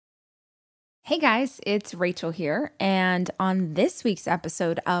Hey guys, it's Rachel here, and on this week's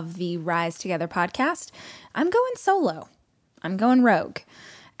episode of the Rise Together podcast, I'm going solo. I'm going rogue.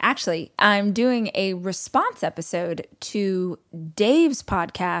 Actually, I'm doing a response episode to Dave's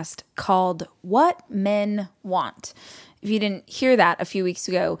podcast called What Men Want. If you didn't hear that a few weeks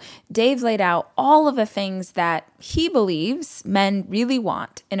ago, Dave laid out all of the things that he believes men really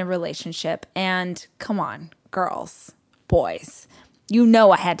want in a relationship. And come on, girls, boys, you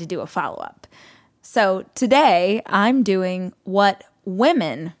know I had to do a follow-up. So today I'm doing what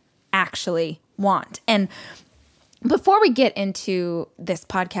women actually want. And before we get into this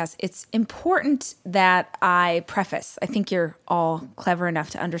podcast, it's important that I preface, I think you're all clever enough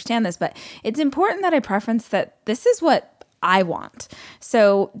to understand this, but it's important that I preface that this is what I want.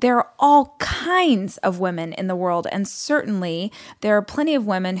 So there are all kinds of women in the world, and certainly there are plenty of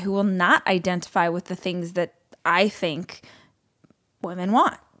women who will not identify with the things that I think women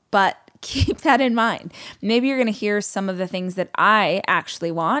want. But keep that in mind. Maybe you're going to hear some of the things that I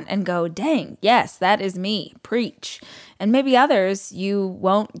actually want and go, dang, yes, that is me. Preach. And maybe others you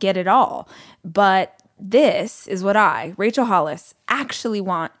won't get at all. But this is what I, Rachel Hollis, actually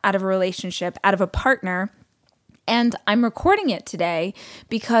want out of a relationship, out of a partner. And I'm recording it today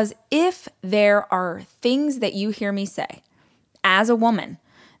because if there are things that you hear me say as a woman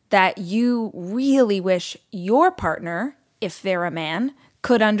that you really wish your partner, if they're a man,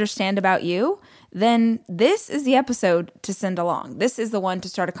 could understand about you, then this is the episode to send along. This is the one to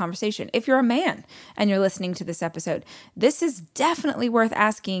start a conversation. If you're a man and you're listening to this episode, this is definitely worth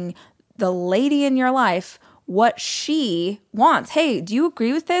asking the lady in your life what she wants. Hey, do you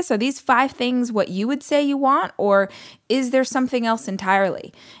agree with this? Are these 5 things what you would say you want? Or is there something else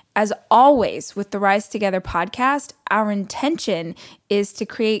entirely? As always, with the Rise Together podcast, our intention is to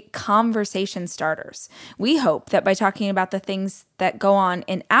create conversation starters. We hope that by talking about the things that go on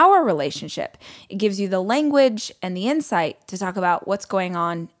in our relationship, it gives you the language and the insight to talk about what's going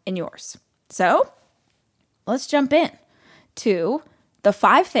on in yours. So let's jump in to the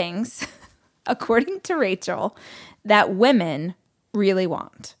 5 things, according to Rachel, that women really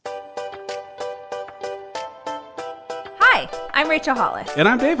want. Hi, I'm Rachel Hollis. And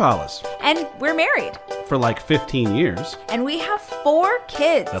I'm Dave Hollis. And we're married. For like 15 years. And we have 4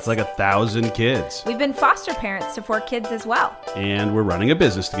 kids. That's like 1,000 kids. We've been foster parents to 4 kids as well. And we're running a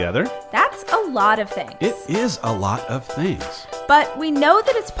business together. That's a lot of things. It is a lot of things. But we know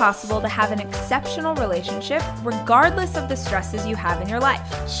that it's possible to have an exceptional relationship regardless of the stresses you have in your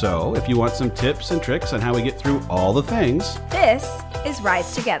life. So if you want some tips and tricks on how we get through all the things, this is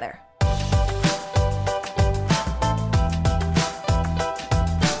Rise Together.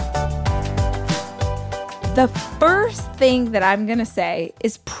 The first thing that I'm going to say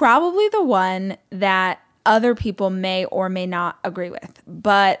is probably the one that other people may or may not agree with,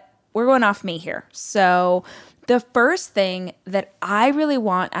 but we're going off me here. So the first thing that I really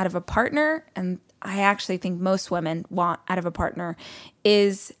want out of a partner, and I actually think most women want out of a partner,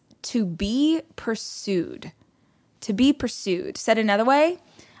 is to be pursued. To be pursued. Said another way,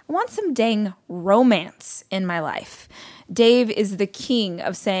 I want some dang romance in my life. Dave is the king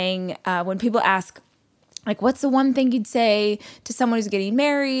of saying, when people ask, like, what's the one thing you'd say to someone who's getting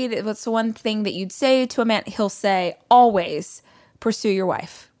married? What's the one thing that you'd say to a man? He'll say, always pursue your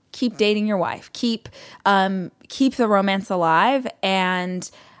wife. Keep dating your wife. Keep the romance alive. And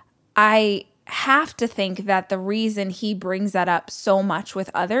I have to think that the reason he brings that up so much with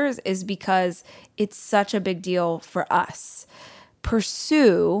others is because it's such a big deal for us.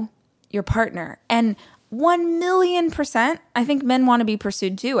 Pursue your partner. And 1,000,000%, I think men want to be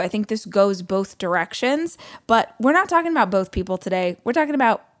pursued too. I think this goes both directions, but we're not talking about both people today. We're talking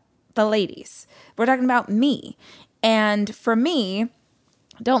about the ladies. We're talking about me. And for me,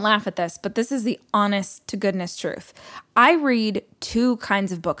 don't laugh at this, but this is the honest to goodness truth. I read 2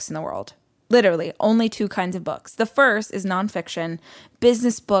 kinds of books in the world. Literally, only 2 kinds of books. The first is nonfiction,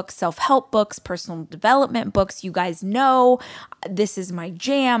 business books, self-help books, personal development books. You guys know this is my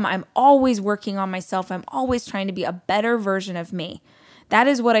jam. I'm always working on myself. I'm always trying to be a better version of me. That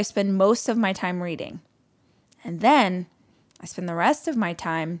is what I spend most of my time reading. And then I spend the rest of my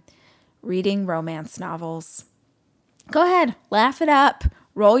time reading romance novels. Go ahead, laugh it up.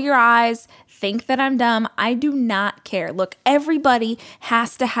 Roll your eyes, think that I'm dumb. I do not care. Look, everybody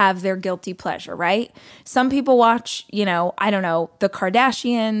has to have their guilty pleasure, right? Some people watch, the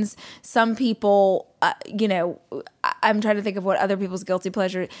Kardashians. Some people, I'm trying to think of what other people's guilty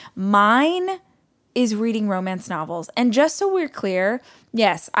pleasure. Mine is reading romance novels. And just so we're clear,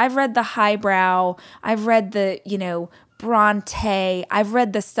 yes, I've read the highbrow. I've read the, Bronte. I've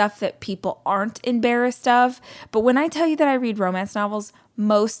read the stuff that people aren't embarrassed of. But when I tell you that I read romance novels,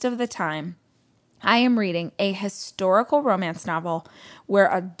 most of the time, I am reading a historical romance novel where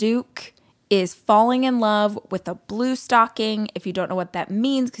a duke is falling in love with a blue stocking. If you don't know what that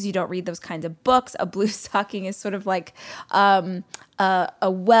means because you don't read those kinds of books, a blue stocking is sort of like a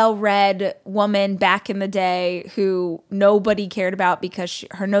well-read woman back in the day who nobody cared about because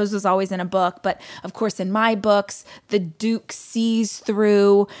her nose was always in a book. But of course, in my books, the Duke sees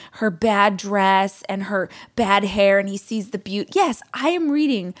through her bad dress and her bad hair and he sees the beauty. Yes, I am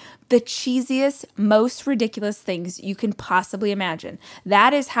reading the cheesiest, most ridiculous things you can possibly imagine.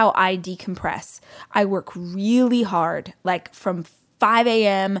 That is how I decompress. I work really hard, like from 5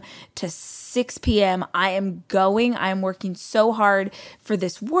 a.m. to 6 p.m. I am working so hard for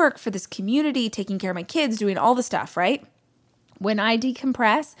this work, for this community, taking care of my kids, doing all the stuff, right? When I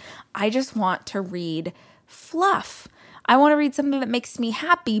decompress, I just want to read fluff. I want to read something that makes me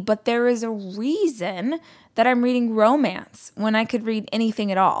happy, but there is a reason that I'm reading romance when I could read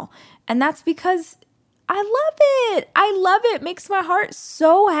anything at all. And that's because I love it. I love it. It makes my heart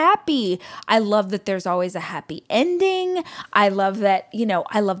so happy. I love that there's always a happy ending. I love that,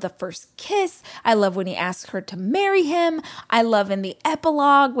 I love the first kiss. I love when he asks her to marry him. I love in the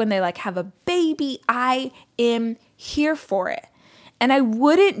epilogue when they have a baby. I am here for it. And I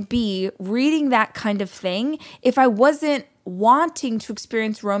wouldn't be reading that kind of thing if I wasn't wanting to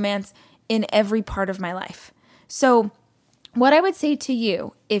experience romance in every part of my life. So what I would say to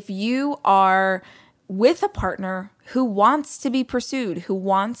you, if you are with a partner who wants to be pursued, who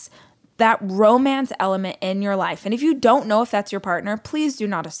wants that romance element in your life. And if you don't know if that's your partner, please do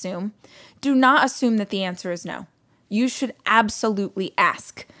not assume. Do not assume that the answer is no. You should absolutely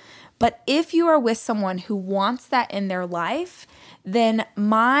ask. But if you are with someone who wants that in their life, then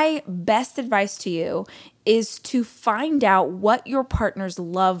my best advice to you is to find out what your partner's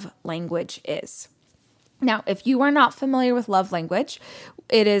love language is. Now, if you are not familiar with love language,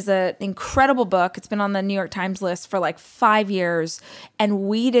 it is an incredible book. It's been on the New York Times list for 5 years, and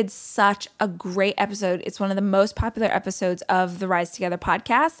we did such a great episode. It's one of the most popular episodes of the Rise Together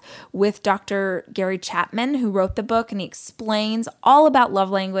podcast with Dr. Gary Chapman, who wrote the book, and he explains all about love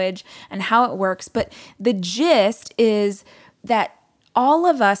language and how it works. But the gist is that all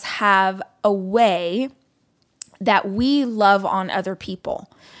of us have a way that we love on other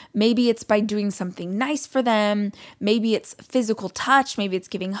people. Maybe it's by doing something nice for them. Maybe it's physical touch. Maybe it's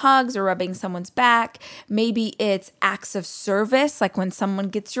giving hugs or rubbing someone's back. Maybe it's acts of service, like when someone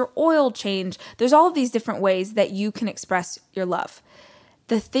gets your oil changed. There's all of these different ways that you can express your love.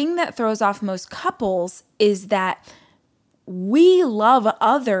 The thing that throws off most couples is that we love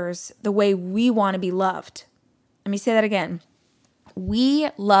others the way we want to be loved. Let me say that again. We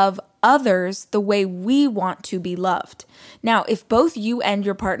love others the way we want to be loved. Now, if both you and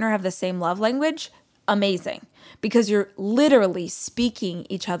your partner have the same love language, amazing, because you're literally speaking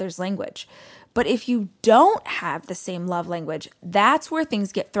each other's language. But if you don't have the same love language, that's where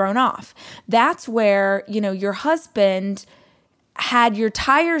things get thrown off. That's where, your husband had your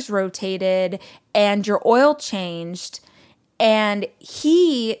tires rotated and your oil changed, and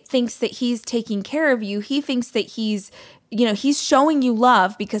he thinks that he's taking care of you. He thinks that he's showing you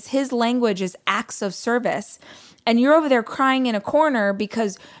love because his language is acts of service. And you're over there crying in a corner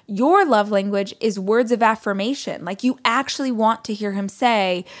because your love language is words of affirmation. Like you actually want to hear him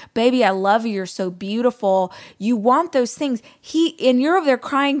say, baby, I love you. You're so beautiful. You want those things. And you're over there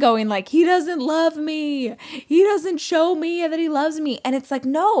crying going he doesn't love me. He doesn't show me that he loves me. And it's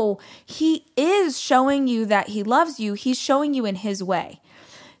no, he is showing you that he loves you. He's showing you in his way.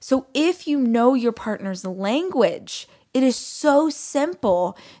 So if you know your partner's language, it is so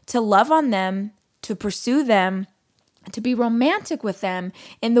simple to love on them, to pursue them, to be romantic with them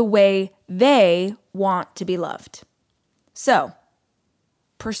in the way they want to be loved. So,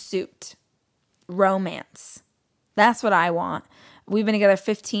 pursuit, romance. That's what I want. We've been together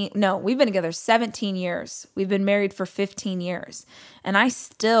 17 years. We've been married for 15 years. And I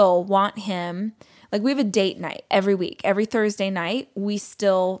still want him, we have a date night every week. Every Thursday night, we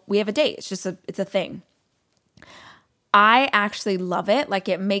have a date. It's a thing. I actually love it.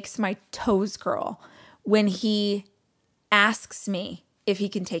 It makes my toes curl when he asks me if he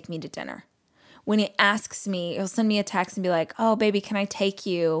can take me to dinner. When he asks me, he'll send me a text and be like, oh, baby, can I take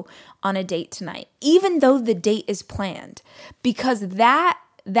you on a date tonight? Even though the date is planned. Because that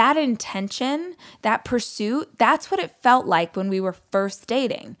intention, that pursuit, that's what it felt like when we were first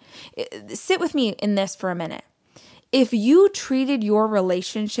dating. Sit with me in this for a minute. If you treated your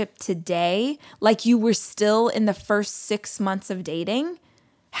relationship today like you were still in the first 6 months of dating,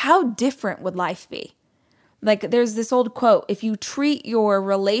 how different would life be? There's this old quote, if you treat your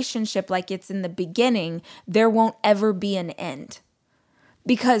relationship like it's in the beginning, there won't ever be an end.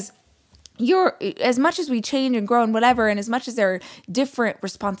 Because as much as we change and grow and whatever, and as much as there are different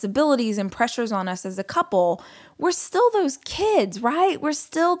responsibilities and pressures on us as a couple, we're still those kids, right? We're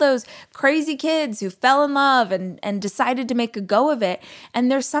still those crazy kids who fell in love and decided to make a go of it.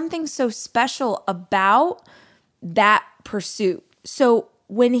 And there's something so special about that pursuit. So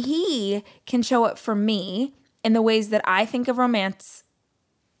when he can show up for me in the ways that I think of romance,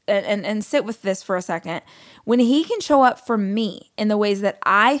 and sit with this for a second, when he can show up for me in the ways that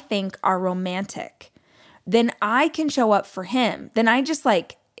I think are romantic, then I can show up for him. Then I just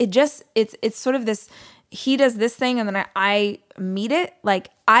like, it's sort of this, he does this thing and then I meet it.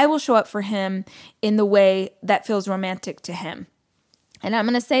 Like I will show up for him in the way that feels romantic to him. And I'm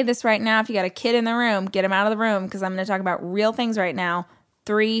going to say this right now. If you got a kid in the room, get him out of the room, because I'm going to talk about real things right now.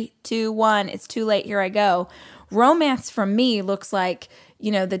 3, 2, 1. It's too late. Here I go. Romance for me looks like,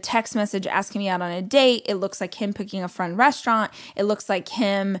 the text message asking me out on a date. It looks like him picking a fun restaurant. It looks like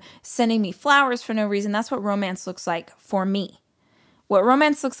him sending me flowers for no reason. That's what romance looks like for me. What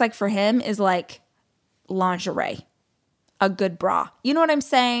romance looks like for him is like lingerie, a good bra. You know what I'm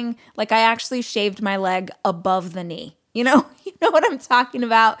saying? Like I actually shaved my leg above the knee. You know what I'm talking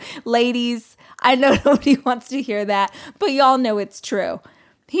about, ladies. I know nobody wants to hear that, but y'all know it's true.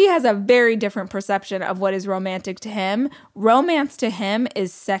 He has a very different perception of what is romantic to him. Romance to him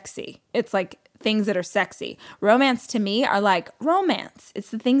is sexy. It's like things that are sexy. Romance to me are like romance. It's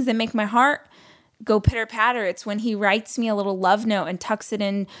the things that make my heart go pitter patter. It's when he writes me a little love note and tucks it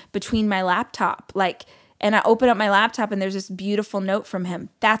in between my laptop. And I open up my laptop and there's this beautiful note from him.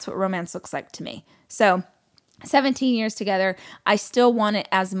 That's what romance looks like to me. So 17 years together, I still want it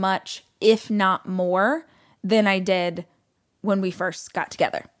as much, if not more, than I did when we first got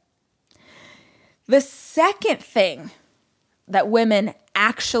together. The second thing that women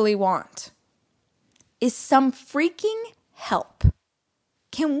actually want is some freaking help.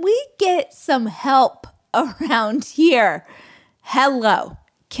 Can we get some help around here? Hello.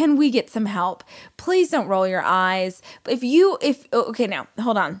 Can we get some help? Please don't roll your eyes. Okay, now,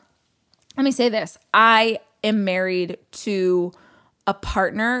 hold on. Let me say this. I am married to a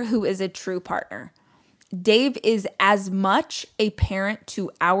partner who is a true partner. Dave is as much a parent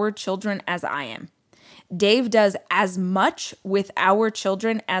to our children as I am. Dave does as much with our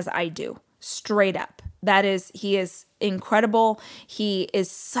children as I do. Straight up. He is incredible. He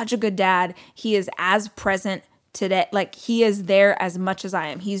is such a good dad. He is as present today. Like he is there as much as I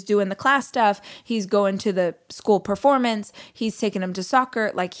am. He's doing the class stuff. He's going to the school performance. He's taking them to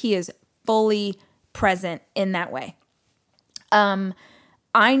soccer. Like he is fully present in that way.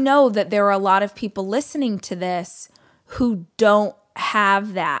 I know that there are a lot of people listening to this who don't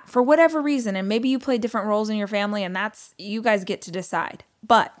have that for whatever reason. And maybe you play different roles in your family and you guys get to decide.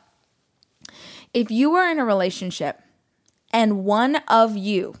 But if you are in a relationship and one of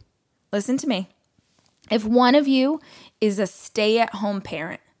you, listen to me, if one of you is a stay-at-home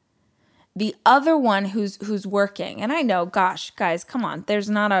parent, the other one who's working, and I know, gosh, guys, come on, there's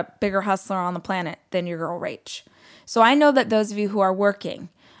not a bigger hustler on the planet than your girl Rach. So I know that those of you who are working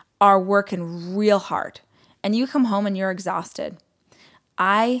real hard, and you come home and you're exhausted.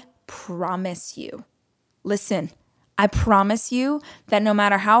 I promise you, listen, I promise you that no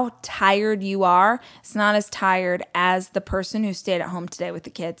matter how tired you are, it's not as tired as the person who stayed at home today with the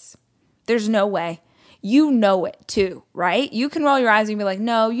kids. There's no way. You know it too, right? You can roll your eyes and be like,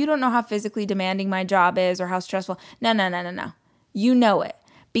 no, you don't know how physically demanding my job is or how stressful. No. You know it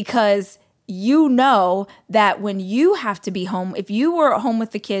because you know that when you have to be home, if you were at home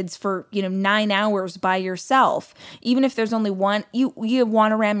with the kids for, 9 hours by yourself, even if there's only one, you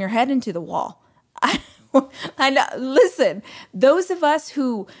want to ram your head into the wall. I know. Listen, those of us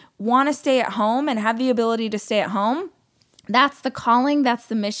who want to stay at home and have the ability to stay at home, that's the calling, that's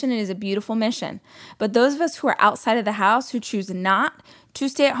the mission. It is a beautiful mission. But those of us who are outside of the house, who choose not to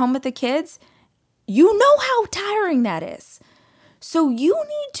stay at home with the kids, you know how tiring that is. So you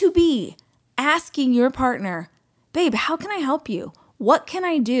need to be asking your partner, babe, how can I help you? What can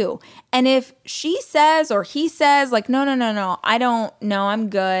I do? And if she says or he says like, no, I don't know, I'm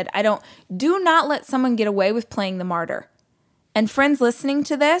good. Do not let someone get away with playing the martyr. And friends listening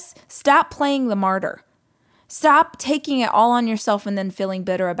to this, stop playing the martyr. Stop taking it all on yourself and then feeling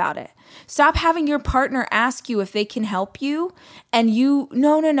bitter about it. Stop having your partner ask you if they can help you and you,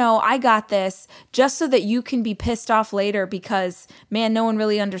 no, I got this, just so that you can be pissed off later because, man, no one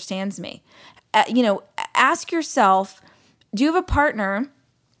really understands me. Ask yourself, do you have a partner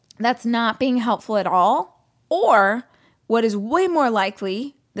that's not being helpful at all? Or what is way more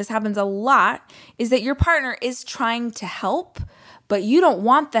likely, this happens a lot, is that your partner is trying to help, but you don't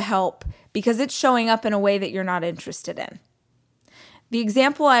want the help because it's showing up in a way that you're not interested in. The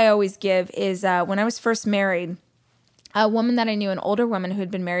example I always give is when I was first married, a woman that I knew, an older woman who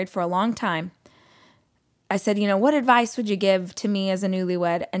had been married for a long time, I said, what advice would you give to me as a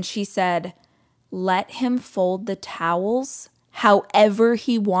newlywed? And she said, let him fold the towels however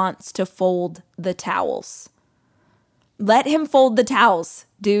he wants to fold the towels. Let him fold the towels,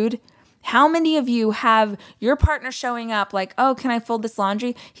 dude. How many of you have your partner showing up like, oh, can I fold this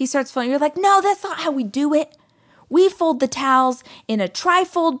laundry? He starts folding. You're like, no, that's not how we do it. We fold the towels in a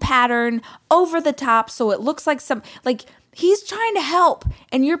tri-fold pattern over the top so it looks like he's trying to help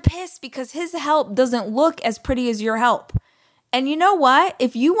and you're pissed because his help doesn't look as pretty as your help. And you know what?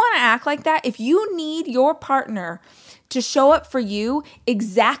 If you want to act like that, if you need your partner to show up for you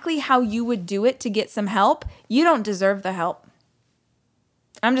exactly how you would do it to get some help, you don't deserve the help.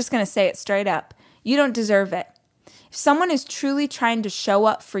 I'm just going to say it straight up. You don't deserve it. If someone is truly trying to show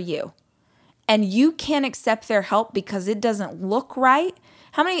up for you and you can't accept their help because it doesn't look right,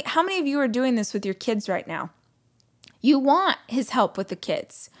 how many of you are doing this with your kids right now? You want his help with the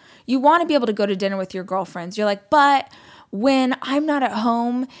kids. You want to be able to go to dinner with your girlfriends. You're like, but when I'm not at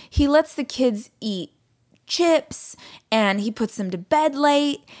home, he lets the kids eat chips and he puts them to bed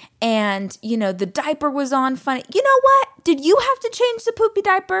late and, the diaper was on funny. You know what? Did you have to change the poopy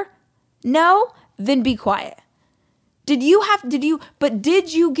diaper? No? Then be quiet. Did you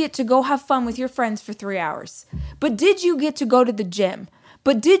get to go have fun with your friends for 3 hours? But did you get to go to the gym?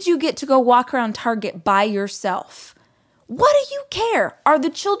 But did you get to go walk around Target by yourself? What do you care? Are the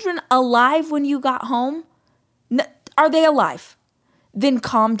children alive when you got home? Are they alive? Then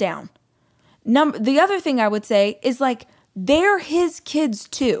calm down. The other thing I would say is they're his kids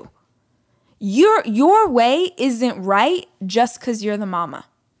too. Your way isn't right just because you're the mama.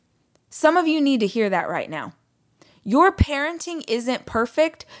 Some of you need to hear that right now. Your parenting isn't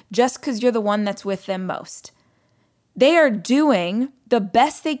perfect just because you're the one that's with them most. They are doing the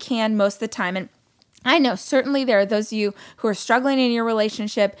best they can most of the time. And I know certainly there are those of you who are struggling in your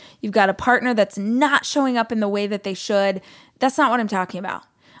relationship. You've got a partner that's not showing up in the way that they should. That's not what I'm talking about.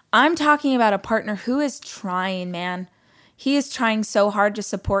 I'm talking about a partner who is trying, man. He is trying so hard to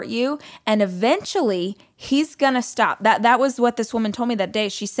support you, and eventually he's going to stop. That was what this woman told me that day.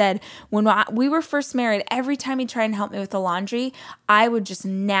 She said, when we were first married, every time he'd try and help me with the laundry, I would just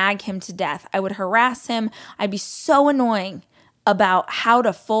nag him to death. I would harass him. I'd be so annoying about how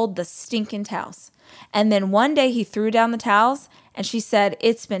to fold the stinking towels. And then one day he threw down the towels, and she said,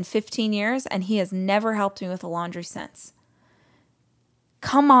 it's been 15 years, and he has never helped me with the laundry since.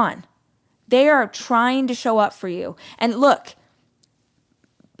 Come on. They are trying to show up for you. And look,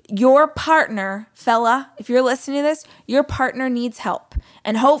 your partner, fella, if you're listening to this, your partner needs help.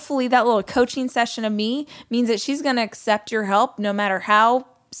 And hopefully that little coaching session of me means that she's going to accept your help no matter how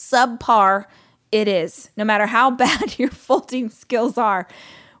subpar it is, no matter how bad your folding skills are.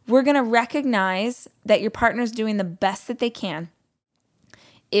 We're going to recognize that your partner's doing the best that they can.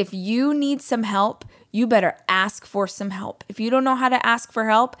 If you need some help, you better ask for some help. If you don't know how to ask for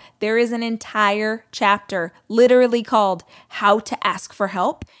help, there is an entire chapter literally called How to Ask for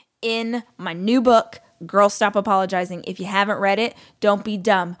Help in my new book, Girl Stop Apologizing. If you haven't read it, don't be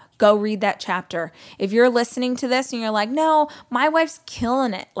dumb. Go read that chapter. If you're listening to this and you're like, no, my wife's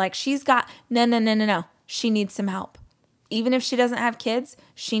killing it. She's got, no. She needs some help. Even if she doesn't have kids,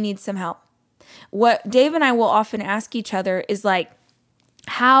 she needs some help. What Dave and I will often ask each other is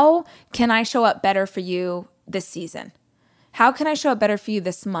how can I show up better for you this season? How can I show up better for you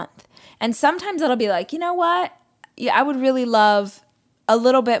this month? And sometimes it'll be you know what? Yeah, I would really love a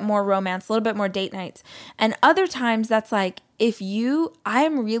little bit more romance, a little bit more date nights. And other times that's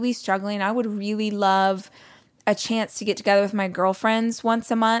I'm really struggling. I would really love a chance to get together with my girlfriends once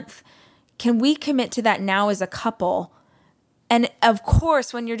a month. Can we commit to that now as a couple? And of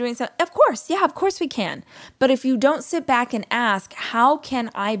course, when you're doing something, of course we can. But if you don't sit back and ask, how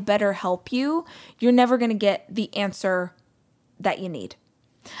can I better help you? You're never going to get the answer that you need.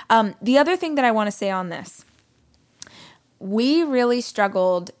 The other thing that I want to say on this, we really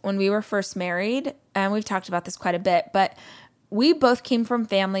struggled when we were first married, and we've talked about this quite a bit, but we both came from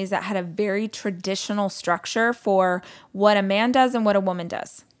families that had a very traditional structure for what a man does and what a woman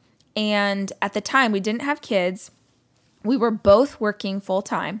does. And at the time, we didn't have kids. We were both working full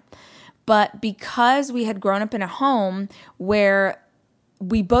time, but because we had grown up in a home where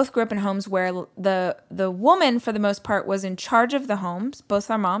we both grew up in homes where the woman, for the most part, was in charge of the homes,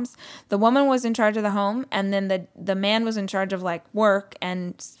 both our moms. The woman was in charge of the home, and then the man was in charge of work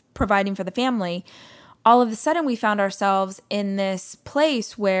and providing for the family. All of a sudden, we found ourselves in this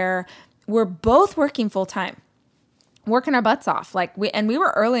place where we're both working full time. working our butts off. Like we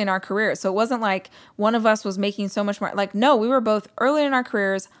were early in our careers. So it wasn't like one of us was making so much more. Like, no, we were both early in our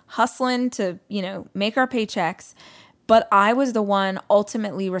careers, hustling to, make our paychecks. But I was the one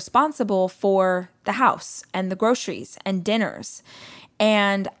ultimately responsible for the house and the groceries and dinners.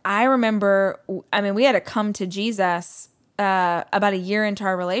 And I remember, we had to come to Jesus about a year into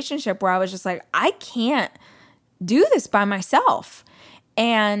our relationship where I was just like, I can't do this by myself.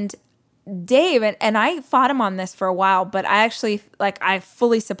 And Dave, and I fought him on this for a while, but I actually, I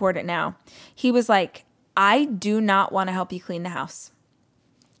fully support it now. He was like, I do not want to help you clean the house.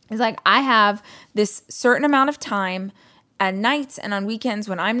 He's like, I have this certain amount of time at nights and on weekends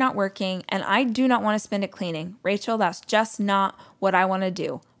when I'm not working, and I do not want to spend it cleaning. Rachel, that's just not what I want to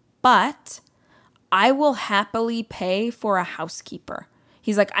do. But I will happily pay for a housekeeper.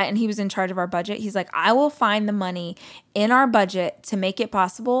 He's like, and he was in charge of our budget. He's like, I will find the money in our budget to make it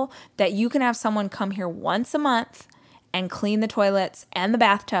possible that you can have someone come here once a month and clean the toilets and the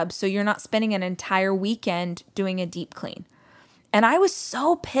bathtub so you're not spending an entire weekend doing a deep clean. And I was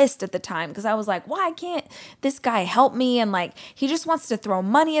so pissed at the time because I was like, why can't this guy help me? And he just wants to throw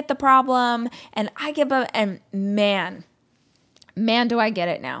money at the problem. And I give up. And man, do I get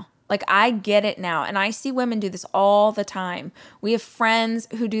it now. I get it now. And I see women do this all the time. We have friends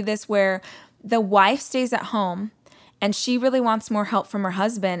who do this where the wife stays at home and she really wants more help from her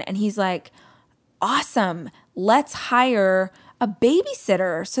husband. And he's like, awesome, let's hire a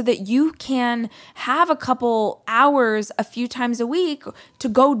babysitter so that you can have a couple hours a few times a week to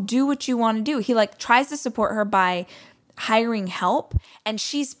go do what you want to do. He tries to support her by hiring help. And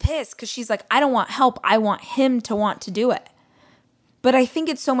she's pissed because she's like, I don't want help. I want him to want to do it. But I think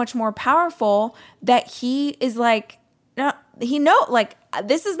it's so much more powerful that he is like, no,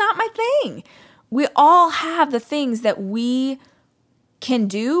 this is not my thing. We all have the things that we can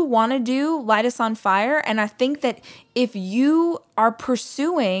do, want to do, light us on fire. And I think that if you are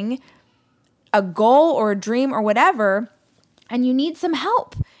pursuing a goal or a dream or whatever, and you need some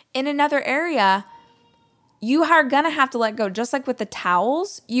help in another area, you are going to have to let go. Just like with the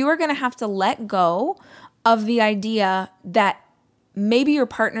towels, you are going to have to let go of the idea that maybe your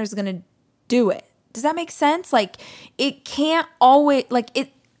partner is going to do it. Does that make sense? It can't always,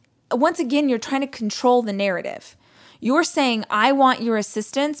 once again, you're trying to control the narrative. You're saying, I want your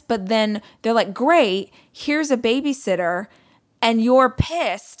assistance, but then they're like, great, here's a babysitter. And you're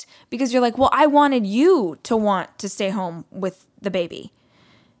pissed because you're like, well, I wanted you to want to stay home with the baby.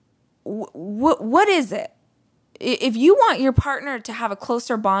 What is it? If you want your partner to have a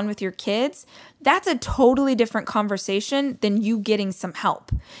closer bond with your kids, that's a totally different conversation than you getting some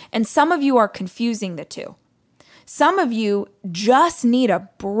help. And some of you are confusing the two. Some of you just need a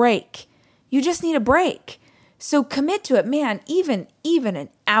break. You just need a break. So commit to it, man, even an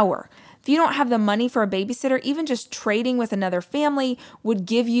hour. If you don't have the money for a babysitter, even just trading with another family would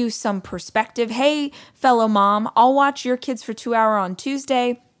give you some perspective. Hey, fellow mom, I'll watch your kids for 2 hours on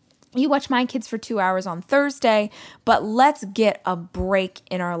Tuesday. You watch my kids for 2 hours on Thursday, but let's get a break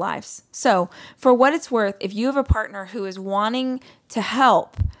in our lives. So for what it's worth, if you have a partner who is wanting to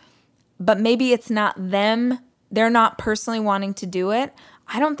help, but maybe it's not them, they're not personally wanting to do it,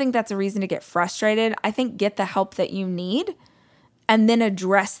 I don't think that's a reason to get frustrated. I think get the help that you need and then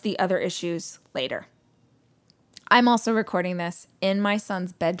address the other issues later. I'm also recording this in my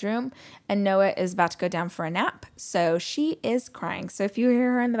son's bedroom, and Noah is about to go down for a nap, so she is crying. So if you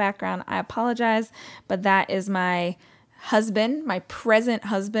hear her in the background, I apologize, but that is my husband, my present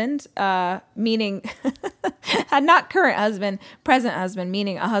husband, meaning not current husband, present husband,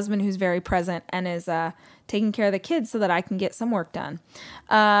 meaning a husband who's very present and is taking care of the kids so that I can get some work done.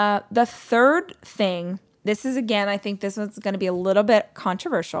 The third thing, this is, again, I think this one's going to be a little bit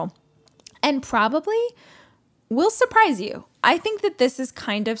controversial and probably will surprise you. I think that this is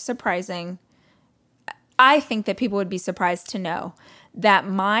kind of surprising. I think that people would be surprised to know that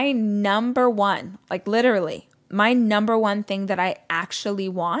my number one, literally, my number one thing that I actually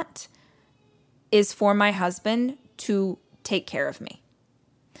want is for my husband to take care of me.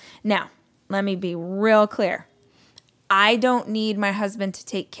 Now, let me be real clear. I don't need my husband to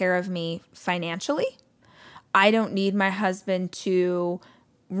take care of me financially. I don't need my husband to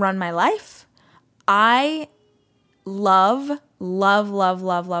run my life. I love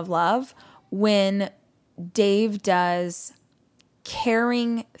when Dave does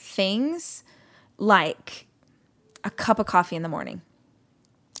caring things like a cup of coffee in the morning,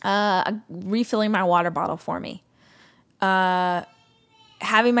 refilling my water bottle for me,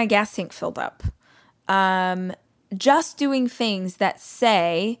 having my gas tank filled up, just doing things that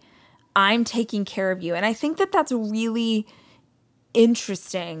say, I'm taking care of you. And I think that that's really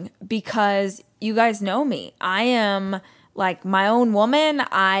interesting because you guys know me. I am like my own woman.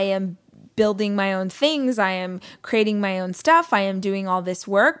 I am building my own things. I am creating my own stuff. I am doing all this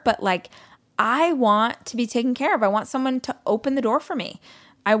work, but like I want to be taken care of. I want someone to open the door for me.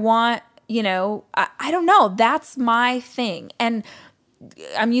 I want, I don't know. That's my thing. And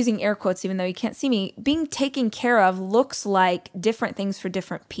I'm using air quotes, even though you can't see me. Being taken care of looks like different things for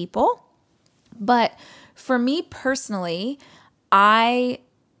different people. But for me personally, I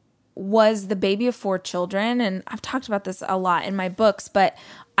was the baby of 4 children, and I've talked about this a lot in my books, but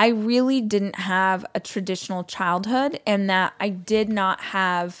I really didn't have a traditional childhood, and that I did not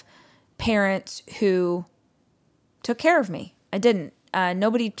have parents who took care of me. I didn't.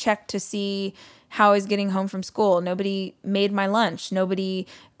 Nobody checked to see how I was getting home from school. Nobody made my lunch. Nobody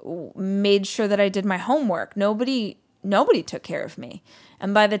made sure that I did my homework. Nobody took care of me.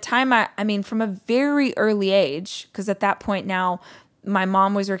 And by the time from a very early age, because at that point now my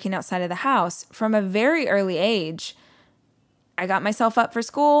mom was working outside of the house, from a very early age, I got myself up for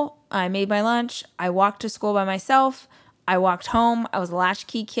school. I made my lunch. I walked to school by myself. I walked home. I was a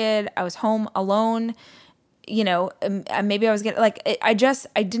latchkey kid. I was home alone. Maybe I was getting I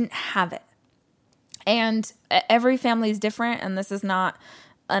didn't have it. And every family is different. And this is not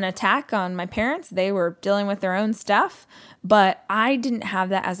an attack on my parents. They were dealing with their own stuff, but I didn't have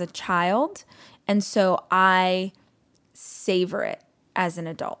that as a child. And so I savor it as an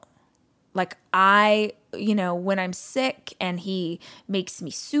adult. Like when I'm sick and he makes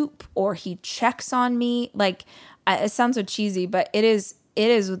me soup or he checks on me, it sounds so cheesy, but it is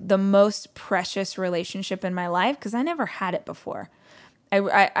the most precious relationship in my life because I never had it before.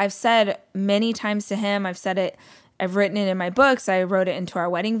 I've said many times to him, I've written it in my books. I wrote it into our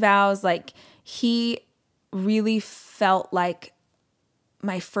wedding vows. Like he really felt like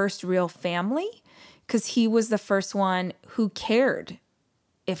my first real family because he was the first one who cared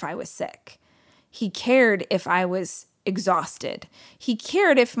if I was sick. He cared if I was exhausted. He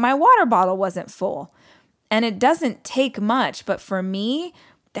cared if my water bottle wasn't full. And it doesn't take much, but for me,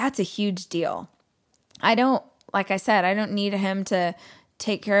 that's a huge deal. Like I said, I don't need him to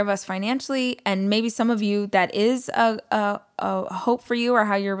take care of us financially. And maybe some of you, that is a hope for you or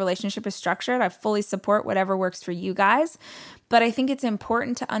how your relationship is structured. I fully support whatever works for you guys. But I think it's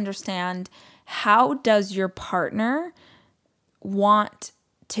important to understand, how does your partner want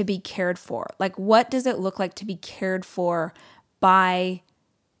to be cared for? Like, what does it look like to be cared for by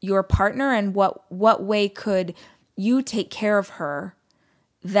your partner? And what way could you take care of her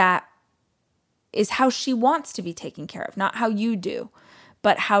that is how she wants to be taken care of? Not how you do,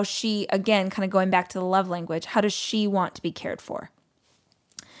 but how she, again, kind of going back to the love language, how does she want to be cared for?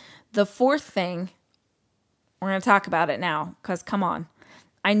 The fourth thing, we're going to talk about it now, because come on.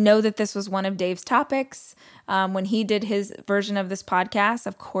 I know that this was one of Dave's topics. When he did his version of this podcast,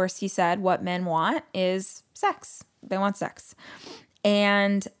 of course, he said what men want is sex. They want sex.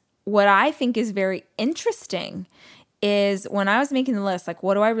 And what I think is very interesting is when I was making the list, like,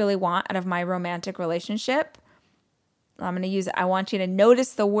 what do I really want out of my romantic relationship? I'm going to use it. I want you to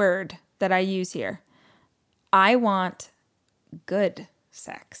notice the word that I use here. I want good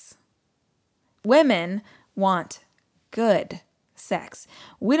sex. Women want good sex.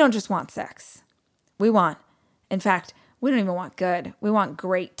 We don't just want sex. In fact, we don't even want good. We want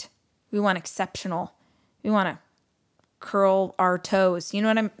great. We want exceptional. We want to curl our toes. You know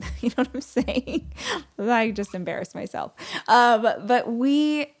what I'm saying? I just embarrassed myself. But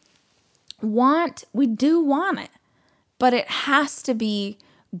we do want it, but it has to be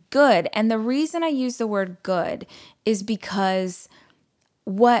good. And the reason I use the word good is because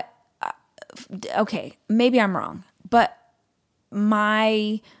okay, maybe I'm wrong, but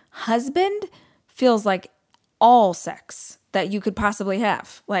my husband feels like all sex that you could possibly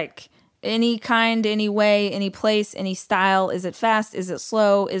have. Like any kind, any way, any place, any style. Is it fast? Is it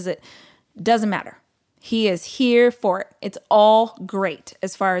slow? Doesn't matter. He is here for it. It's all great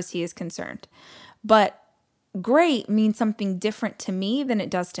as far as he is concerned. But great means something different to me than it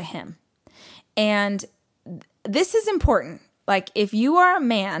does to him. And this is important. Like, if you are a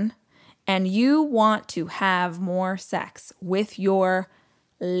man and you want to have more sex with your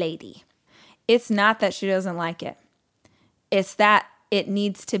lady, it's not that she doesn't like it. It's that it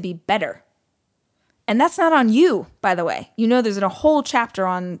needs to be better. And that's not on you, by the way. There's a whole chapter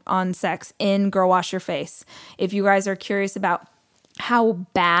on sex in Girl Wash Your Face. If you guys are curious about how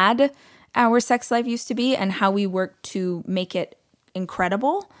bad our sex life used to be and how we worked to make it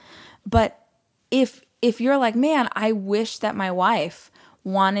incredible. But if you're like, man, I wish that my wife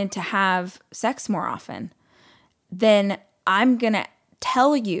wanted to have sex more often, then I'm going to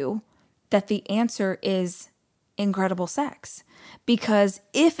tell you that the answer is incredible sex. Because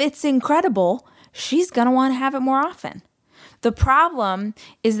if it's incredible, she's going to want to have it more often. The problem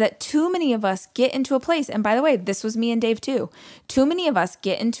is that too many of us get into a place, and by the way, this was me and Dave too. Too many of us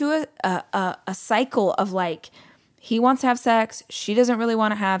get into a cycle of like, he wants to have sex, she doesn't really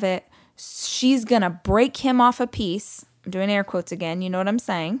want to have it. She's going to break him off a piece. I'm doing air quotes again, you know what I'm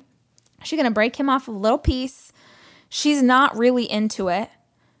saying? She's going to break him off a little piece. She's not really into it.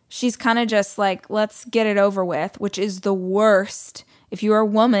 She's kind of just like, let's get it over with, which is the worst. If you are a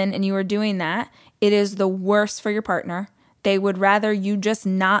woman and you are doing that, it is the worst for your partner. They would rather you just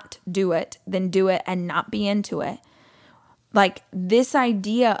not do it than do it and not be into it. Like this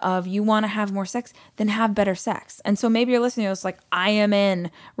idea of you want to have more sex, then have better sex. And so maybe you're listening to this like, I am in,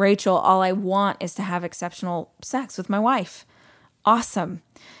 Rachel. All I want is to have exceptional sex with my wife. Awesome.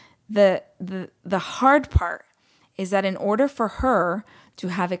 The hard part is that in order for her to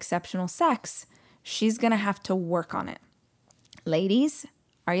have exceptional sex, she's going to have to work on it. Ladies,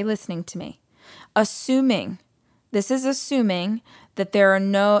 are you listening to me? This is assuming that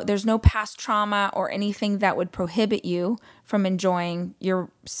there's no past trauma or anything that would prohibit you from enjoying your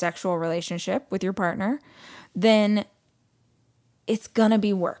sexual relationship with your partner, then it's gonna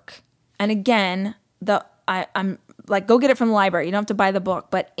be work. And again, I'm like, go get it from the library. You don't have to buy the book,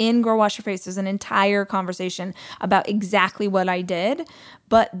 but in Girl Wash Your Face, there's an entire conversation about exactly what I did.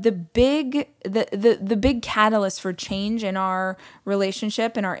 But the big catalyst for change in our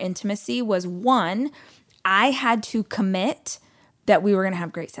relationship and our intimacy was, one, I had to commit that we were going to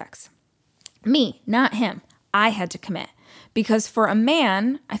have great sex. Me, not him. I had to commit. Because for a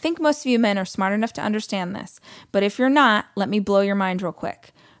man, I think most of you men are smart enough to understand this. But if you're not, let me blow your mind real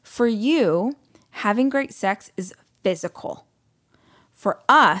quick. For you, having great sex is physical. For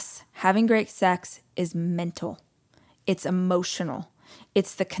us, having great sex is mental. It's emotional.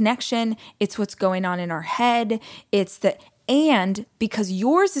 It's the connection. It's what's going on in our head. And because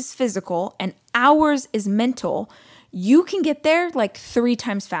yours is physical and ours is mental, you can get there like 3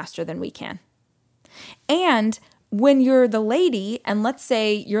 times faster than we can. And when you're the lady, and let's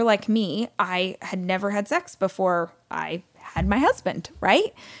say you're like me, I had never had sex before I had my husband,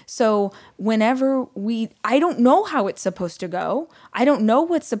 right? So whenever I don't know how it's supposed to go. I don't know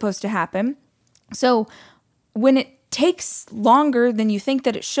what's supposed to happen. So when it takes longer than you think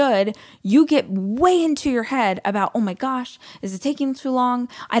that it should, you get way into your head about, oh my gosh, is it taking too long?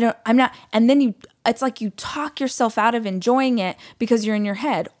 And then it's like you talk yourself out of enjoying it because you're in your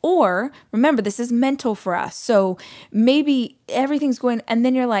head. Or remember, this is mental for us. So maybe everything's going, and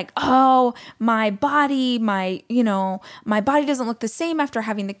then you're like, oh, my body doesn't look the same after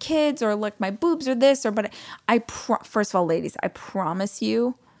having the kids, or like my boobs are this, but first of all, ladies, I promise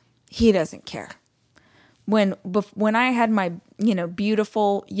you, he doesn't care. When I had my,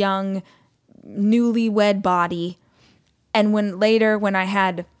 beautiful, young, newlywed body, and when I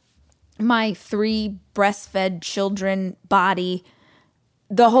had my 3 breastfed children body,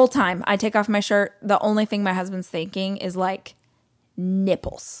 the whole time I take off my shirt, the only thing my husband's thinking is like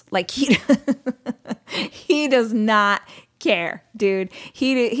nipples. Like he does not care, dude.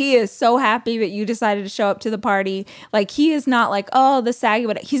 He is so happy that you decided to show up to the party. Like, he is not like, oh, the saggy,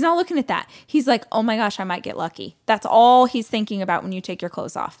 but he's not looking at that. He's like, oh my gosh, I might get lucky. That's all he's thinking about when you take your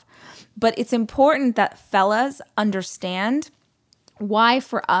clothes off. But it's important that fellas understand why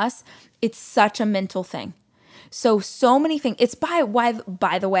for us it's such a mental thing. So many things. It's by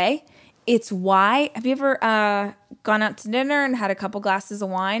the way, it's why, have you ever gone out to dinner and had a couple glasses of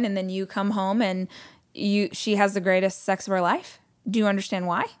wine, and then you come home and she has the greatest sex of her life? Do you understand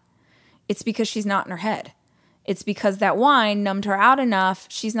why? It's because she's not in her head. It's because that wine numbed her out enough.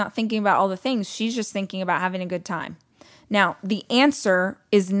 She's not thinking about all the things. She's just thinking about having a good time. Now, the answer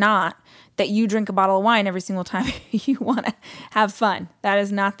is not that you drink a bottle of wine every single time you want to have fun. That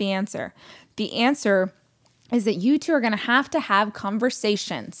is not the answer. The answer is that you two are going to have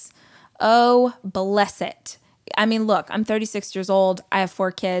conversations. Oh, bless it. I mean, look, I'm 36 years old. I have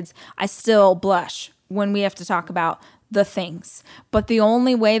 4 kids. I still blush when we have to talk about the things. But the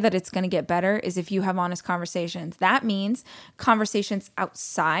only way that it's going to get better is if you have honest conversations. That means conversations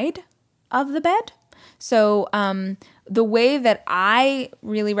outside of the bed. So the way that I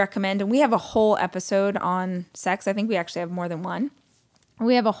really recommend, and we have a whole episode on sex. I think we actually have more than one.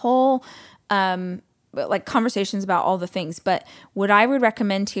 We have a whole conversations about all the things. But what I would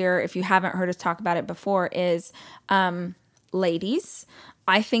recommend here, if you haven't heard us talk about it before, is ladies,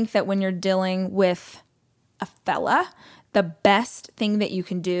 I think that when you're dealing with a fella, the best thing that you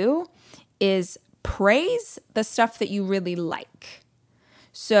can do is praise the stuff that you really like.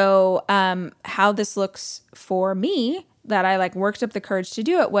 So how this looks for me, that I worked up the courage to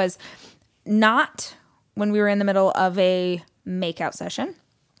do it, was not when we were in the middle of a makeout session,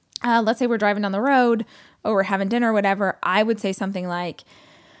 let's say we're driving down the road or we're having dinner or whatever, I would say something like,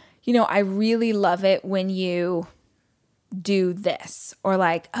 I really love it when you do this, or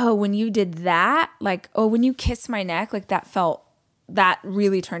like, oh, when you did that, like, oh, when you kissed my neck, like that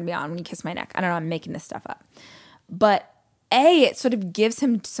really turned me on when you kissed my neck. I don't know, I'm making this stuff up. But it sort of gives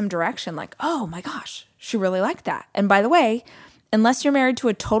him some direction, like, oh my gosh, she really liked that. And by the way, unless you're married to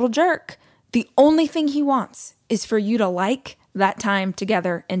a total jerk, the only thing he wants is for you to like that time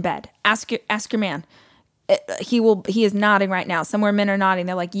together in bed. Ask your man. He is nodding right now. Somewhere men are nodding.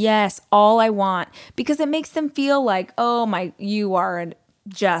 They're like, yes, all I want, because it makes them feel like, oh you are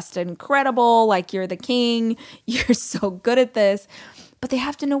just incredible. Like, you're the king. You're so good at this. But they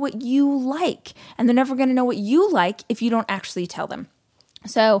have to know what you like. And they're never going to know what you like if you don't actually tell them.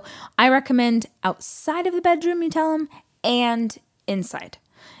 So I recommend outside of the bedroom, you tell them, and inside.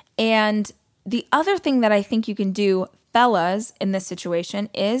 And the other thing that I think you can do, fellas, in this situation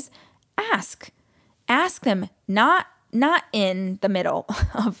is ask. Ask them, not in the middle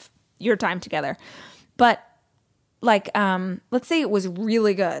of your time together, but like, let's say it was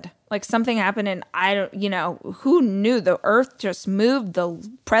really good. Like, something happened and who knew, the earth just moved. The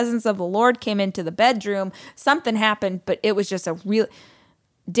presence of the Lord came into the bedroom. Something happened, but it was just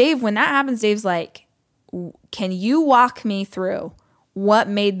Dave, when that happens, Dave's like, can you walk me through what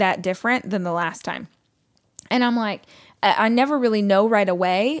made that different than the last time? And I'm like, I never really know right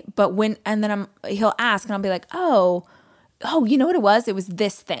away, but he'll ask and I'll be like, oh, you know what it was? It was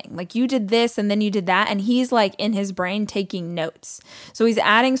this thing. Like, you did this and then you did that. And he's like in his brain taking notes. So he's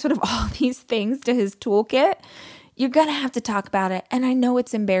adding sort of all these things to his toolkit. You're going to have to talk about it. And I know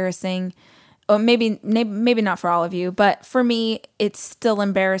it's embarrassing. Or maybe not for all of you, but for me, it's still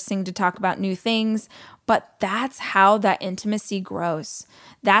embarrassing to talk about new things. But that's how that intimacy grows.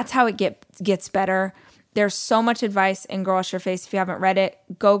 That's how it gets better. There's so much advice in Girl Wash Your Face. If you haven't read it,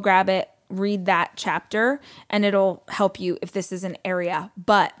 go grab it, read that chapter, and it'll help you if this is an area.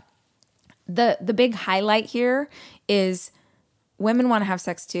 But the big highlight here is women want to have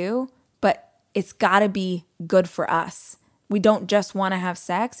sex too, but it's got to be good for us. We don't just want to have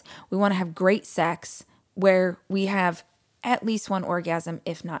sex. We want to have great sex where we have at least one orgasm,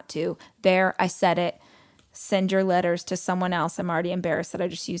 if not two. There, I said it. Send your letters to someone else. I'm already embarrassed that I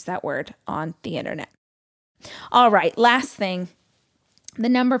just used that word on the internet. All right, last thing, the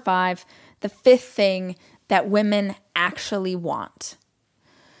number 5, the 5th thing that women actually want.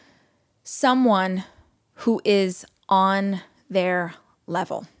 Someone who is on their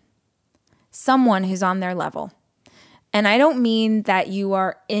level. Someone who's on their level. And I don't mean that you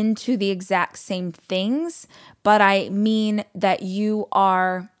are into the exact same things, but I mean that you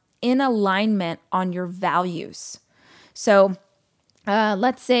are in alignment on your values. So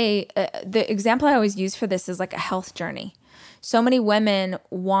let's say the example I always use for this is like a health journey. So many women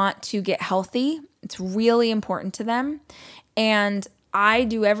want to get healthy. It's really important to them. And I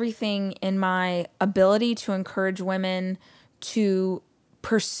do everything in my ability to encourage women to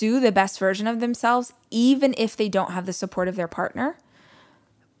pursue the best version of themselves, even if they don't have the support of their partner.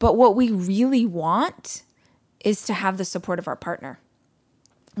 But what we really want is to have the support of our partner.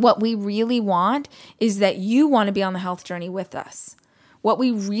 What we really want is that you want to be on the health journey with us. What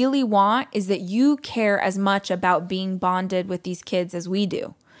we really want is that you care as much about being bonded with these kids as we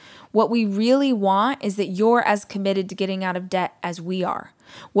do. What we really want is that you're as committed to getting out of debt as we are.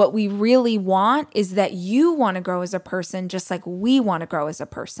 What we really want is that you want to grow as a person just like we want to grow as a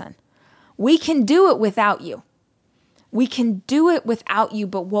person. We can do it without you. We can do it without you,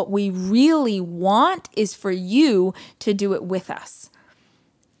 but what we really want is for you to do it with us.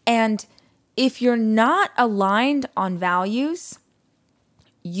 And if you're not aligned on values,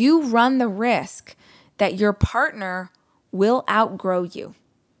 you run the risk that your partner will outgrow you.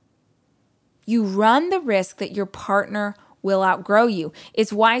 You run the risk that your partner will outgrow you.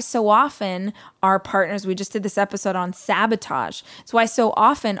 It's why so often our partners, we just did this episode on sabotage. It's why so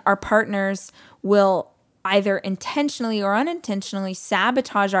often our partners will either intentionally or unintentionally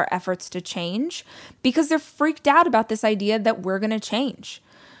sabotage our efforts to change because they're freaked out about this idea that we're going to change.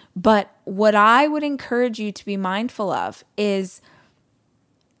 But what I would encourage you to be mindful of is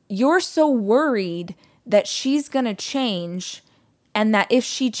you're so worried that she's going to change and that if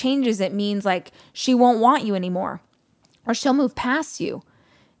she changes, it means like she won't want you anymore or she'll move past you.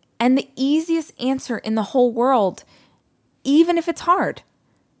 And the easiest answer in the whole world, even if it's hard,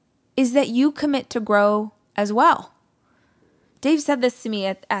 is that you commit to grow as well. Dave said this to me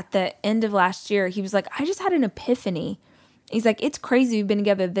at the end of last year. He was like, I just had an epiphany. He's like, it's crazy we've been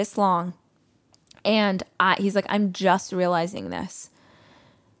together this long. And he's like, I'm just realizing this.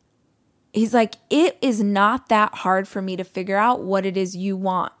 He's like, it is not that hard for me to figure out what it is you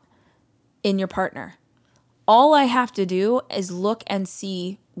want in your partner. All I have to do is look and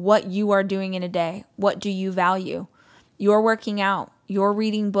see what you are doing in a day. What do you value? You're working out, you're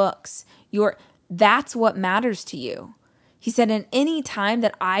reading books, that's what matters to you. He said, and any time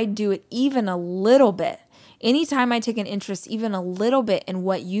that I do it even a little bit, anytime I take an interest even a little bit in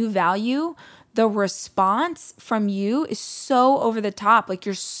what you value, the response from you is so over the top. Like,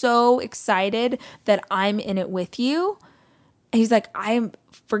 you're so excited that I'm in it with you. And he's like,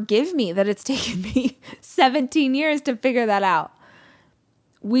 forgive me that it's taken me 17 years to figure that out.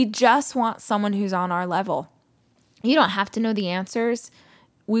 We just want someone who's on our level. You don't have to know the answers.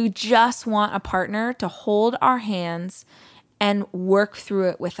 We just want a partner to hold our hands and work through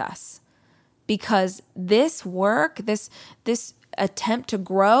it with us. Because this work, this attempt to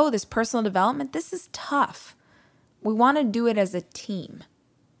grow, this personal development, this is tough. We want to do it as a team.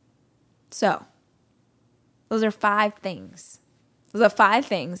 So, those are 5 things. Those are 5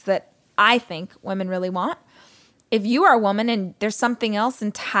 things that I think women really want. If you are a woman and there's something else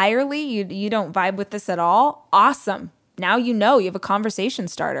entirely, you don't vibe with this at all, awesome. Now you have a conversation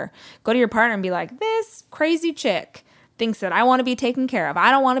starter. Go to your partner and be like, this crazy chick thinks that I want to be taken care of.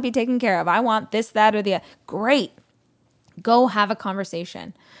 I don't want to be taken care of. I want this, that, or the other. Great. Go have a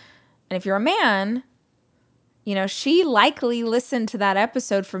conversation. And if you're a man, she likely listened to that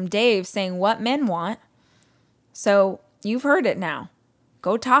episode from Dave saying what men want. So you've heard it now.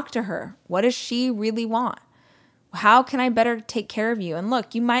 Go talk to her. What does she really want? How can I better take care of you? And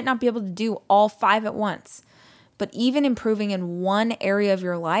look, you might not be able to do all 5 at once, but even improving in one area of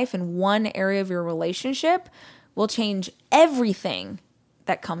your life and one area of your relationship will change everything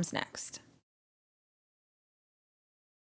that comes next.